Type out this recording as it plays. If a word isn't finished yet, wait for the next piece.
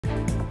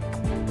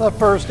The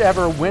first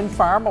ever wind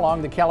farm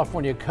along the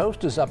California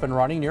coast is up and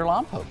running near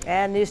Lompoc.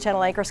 And News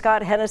Channel anchor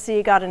Scott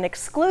Hennessy got an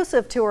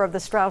exclusive tour of the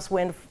Strauss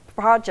Wind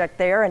Project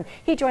there, and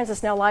he joins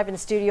us now live in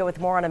studio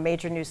with more on a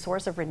major new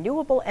source of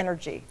renewable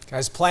energy.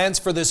 Guys, plans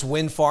for this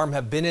wind farm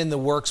have been in the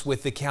works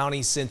with the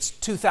county since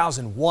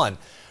 2001.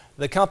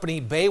 The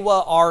company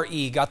Baywa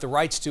RE got the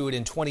rights to it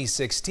in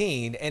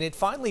 2016, and it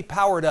finally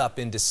powered up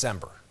in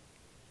December.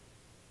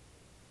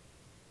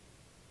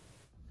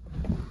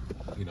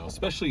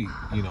 Especially,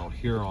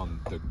 here on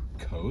the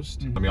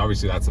coast. I mean,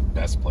 obviously that's the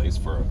best place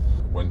for a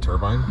wind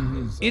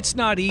turbine. It's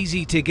not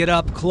easy to get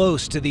up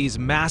close to these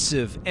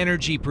massive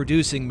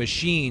energy-producing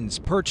machines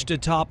perched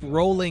atop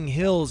rolling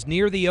hills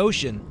near the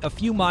ocean a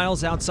few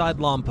miles outside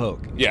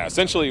Lompoc. Yeah,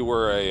 essentially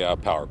we're a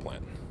power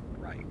plant.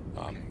 Right.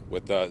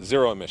 With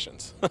zero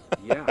emissions.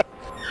 Yeah.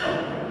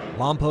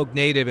 Lompoc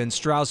native and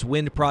Strauss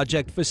Wind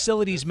Project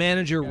facilities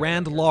manager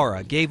Rand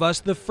Lara gave us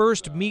the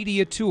first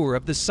media tour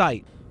of the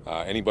site.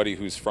 Anybody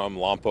who's from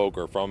Lompoc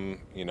or from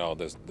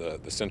the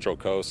Central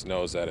Coast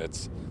knows that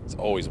it's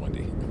always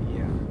windy.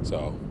 Yeah.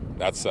 So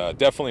that's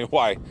definitely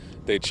why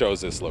they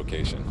chose this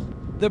location.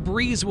 The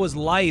breeze was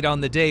light on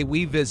the day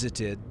we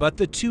visited, but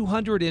the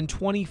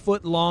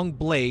 220-foot-long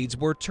blades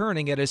were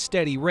turning at a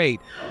steady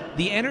rate.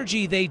 The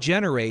energy they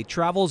generate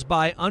travels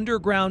by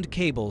underground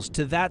cables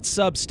to that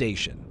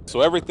substation.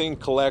 So everything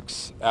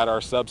collects at our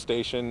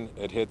substation.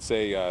 It hits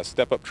a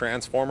step-up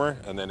transformer,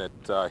 and then it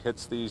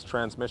hits these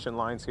transmission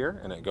lines here,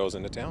 and it goes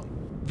into town.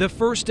 The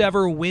first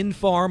ever wind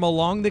farm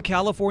along the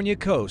California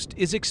coast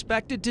is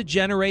expected to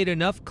generate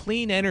enough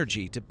clean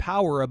energy to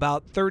power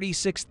about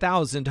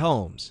 36,000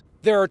 homes.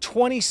 There are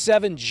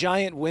 27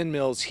 giant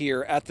windmills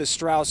here at the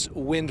Strauss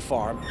Wind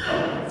Farm.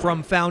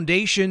 From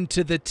foundation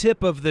to the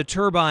tip of the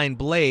turbine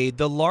blade,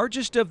 the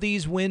largest of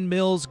these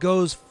windmills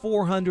goes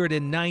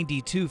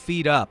 492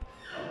 feet up.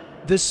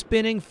 The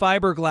spinning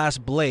fiberglass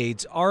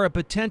blades are a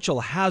potential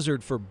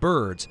hazard for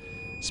birds.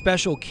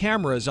 Special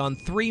cameras on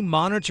 3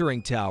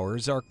 monitoring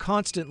towers are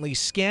constantly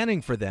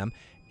scanning for them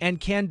and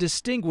can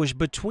distinguish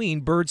between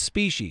bird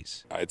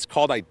species. It's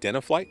called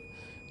Identiflight,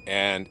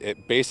 and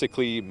it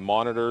basically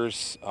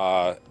monitors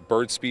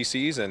bird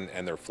species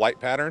and their flight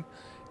pattern,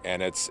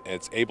 and it's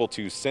able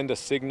to send a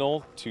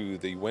signal to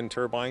the wind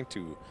turbine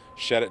to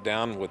shut it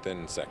down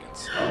within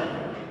seconds.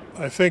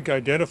 I think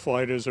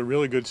Identiflight is a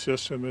really good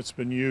system. It's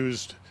been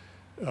used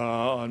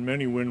on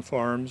many wind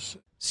farms.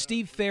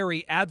 Steve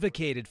Ferry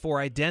advocated for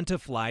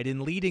Identiflight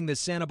in leading the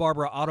Santa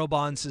Barbara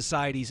Audubon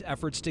Society's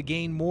efforts to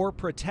gain more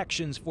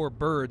protections for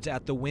birds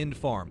at the wind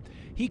farm.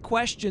 He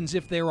questions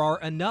if there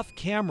are enough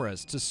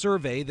cameras to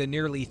survey the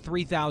nearly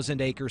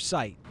 3,000-acre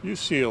site. You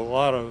see a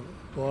lot of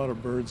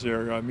birds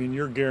there. I mean,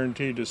 you're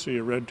guaranteed to see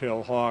a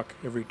red-tailed hawk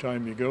every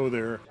time you go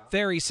there.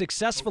 Ferry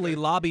successfully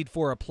lobbied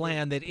for a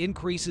plan that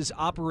increases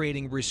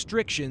operating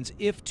restrictions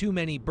if too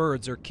many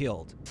birds are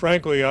killed.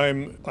 Frankly,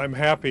 I'm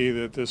happy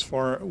that this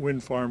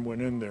wind farm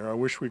went in there. I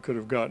wish we could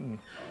have gotten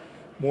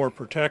more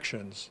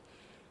protections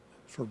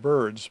for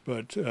birds,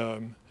 but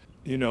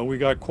we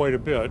got quite a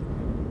bit.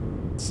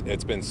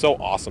 It's been so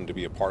awesome to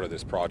be a part of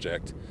this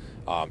project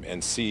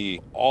and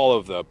see all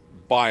of the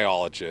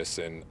biologists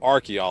and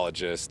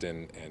archaeologists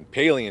and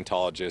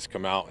paleontologists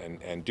come out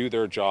and do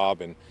their job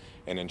and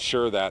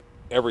ensure that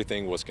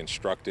everything was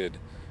constructed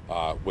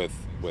with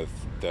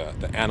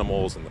the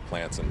animals and the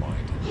plants in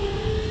mind.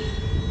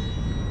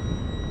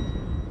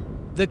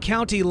 The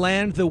county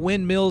land the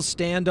windmills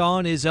stand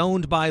on is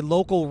owned by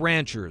local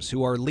ranchers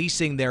who are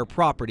leasing their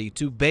property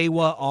to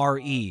Baywa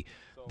RE.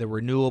 The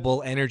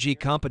renewable energy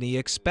company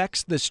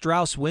expects the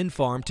Strauss Wind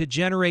Farm to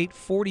generate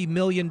 $40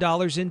 million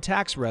in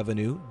tax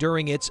revenue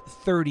during its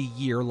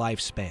 30-year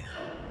lifespan.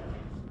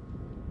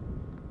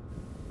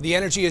 The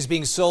energy is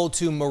being sold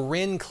to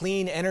Marin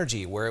Clean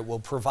Energy, where it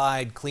will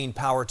provide clean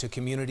power to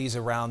communities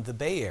around the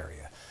Bay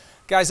Area.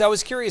 Guys, I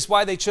was curious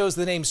why they chose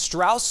the name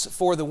Strauss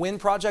for the wind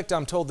project.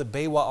 I'm told that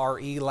Baywa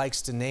RE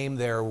likes to name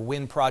their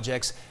wind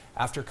projects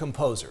after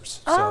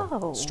composers.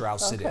 So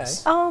Strauss it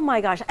is. Oh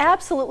my gosh,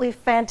 absolutely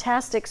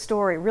fantastic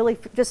story. Really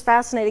just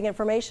fascinating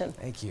information.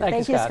 Thank you.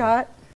 Thank you, Scott.